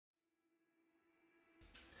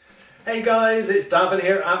Hey guys, it's Davin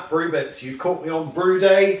here at Brewbits. You've caught me on brew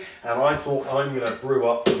day and I thought I'm going to brew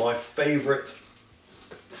up my favourite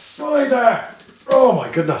cider. Oh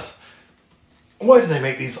my goodness. Why do they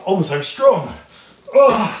make these on so strong?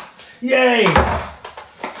 Oh, yay!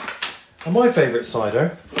 And my favourite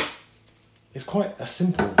cider is quite a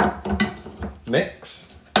simple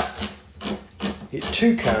mix. It's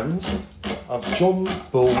 2 cans of John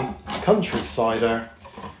Bull Country Cider.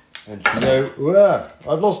 And you know,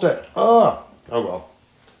 I've lost it. Oh well,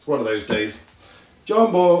 it's one of those days.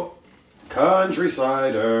 John Bull Country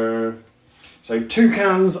Cider. So 2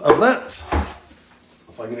 cans of that.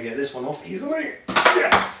 If I'm going to get this one off easily.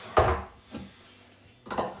 Yes! And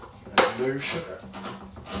no sugar.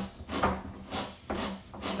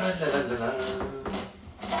 La, la, la, la, la.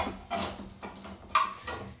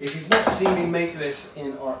 If you've not seen me make this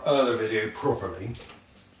in our other video properly,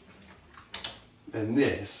 then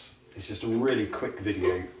this is just a really quick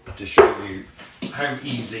video to show you how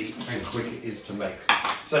easy and quick it is to make.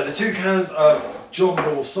 So the 2 cans of John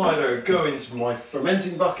Bull cider go into my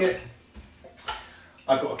fermenting bucket.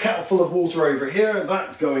 I've got a kettle full of water over here.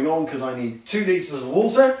 That's going on because I need 2 litres of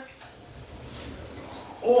water.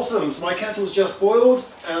 Awesome, so my kettle's just boiled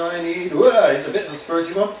and I need, it's a bit of a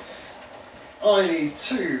spurty one. I need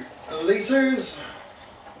 2 litres.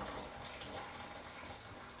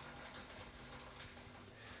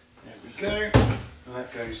 There we go, and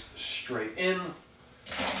that goes straight in.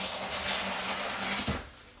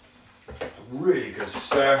 A really good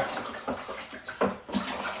stir.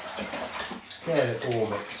 Get it all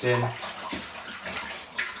mixed in.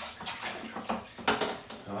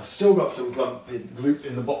 And I've still got some gloop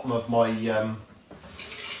in the bottom of my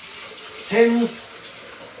tins.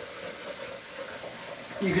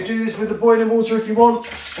 You could do this with the boiling water if you want,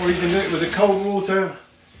 or you can do it with the cold water.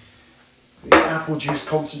 The apple juice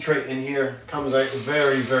concentrate in here comes out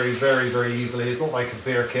very, very, very, very easily. It's not like a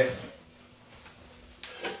beer kit.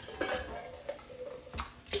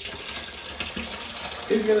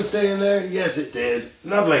 Is it going to stay in there? Yes, it did.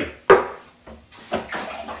 Lovely.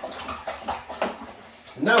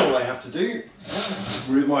 And now all I have to do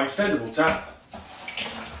with my extendable tap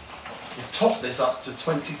is top this up to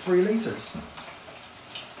 23 litres.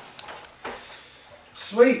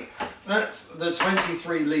 Sweet, that's the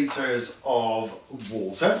 23 litres of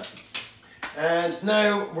water. And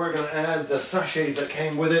now we're going to add the sachets that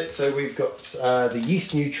came with it. So we've got the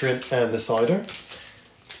yeast nutrient and the cider.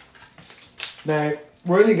 Now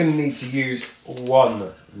we're only going to need to use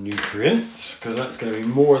 1 nutrient because that's going to be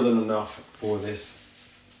more than enough for this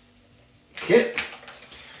kit.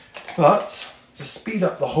 But to speed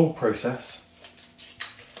up the whole process,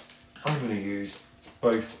 I'm going to use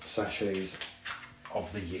both sachets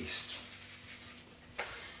of the yeast.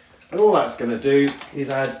 And all that's going to do is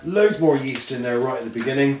add loads more yeast in there right at the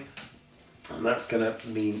beginning, and that's going to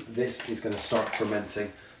mean this is going to start fermenting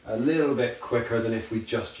a little bit quicker than if we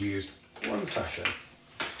just used 1 sachet.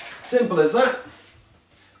 Simple as that.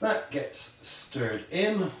 That gets stirred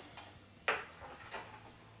in.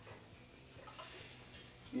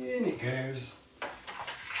 In it goes.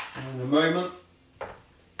 And in a moment,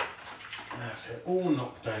 that's it, all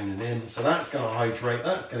knocked down and in. So that's going to hydrate,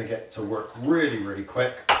 that's going to get to work really, really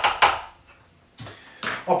quick.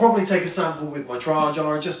 I'll probably take a sample with my trial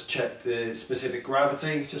jar just to check the specific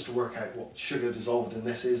gravity, just to work out what sugar dissolved in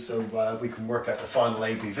this is, so we can work out the final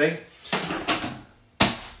ABV.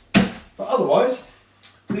 But otherwise,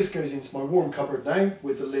 this goes into my warm cupboard now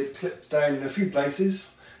with the lid clipped down in a few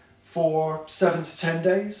places for 7 to 10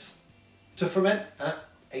 days to ferment at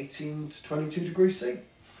 18 to 22 degrees C.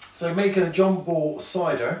 So making a John Bull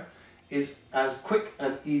cider is as quick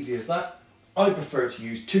and easy as that. I prefer to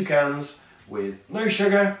use 2 cans with no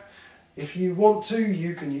sugar. If you want to,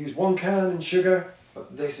 you can use 1 can and sugar,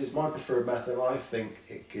 but this is my preferred method. I think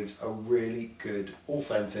it gives a really good,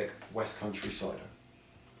 authentic West Country cider.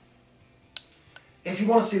 If you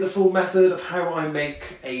want to see the full method of how I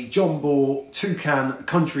make a John Bull 2 can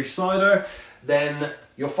country cider, then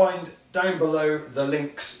you'll find down below the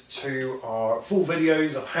links to our full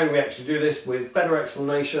videos of how we actually do this with better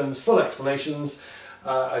explanations, full explanations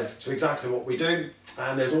as to exactly what we do.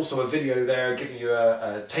 And there's also a video there giving you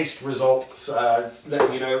a taste results,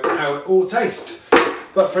 letting you know how it all tastes.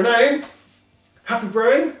 But for now, happy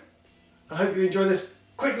brewing. I hope you enjoy this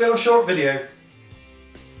quick little short video.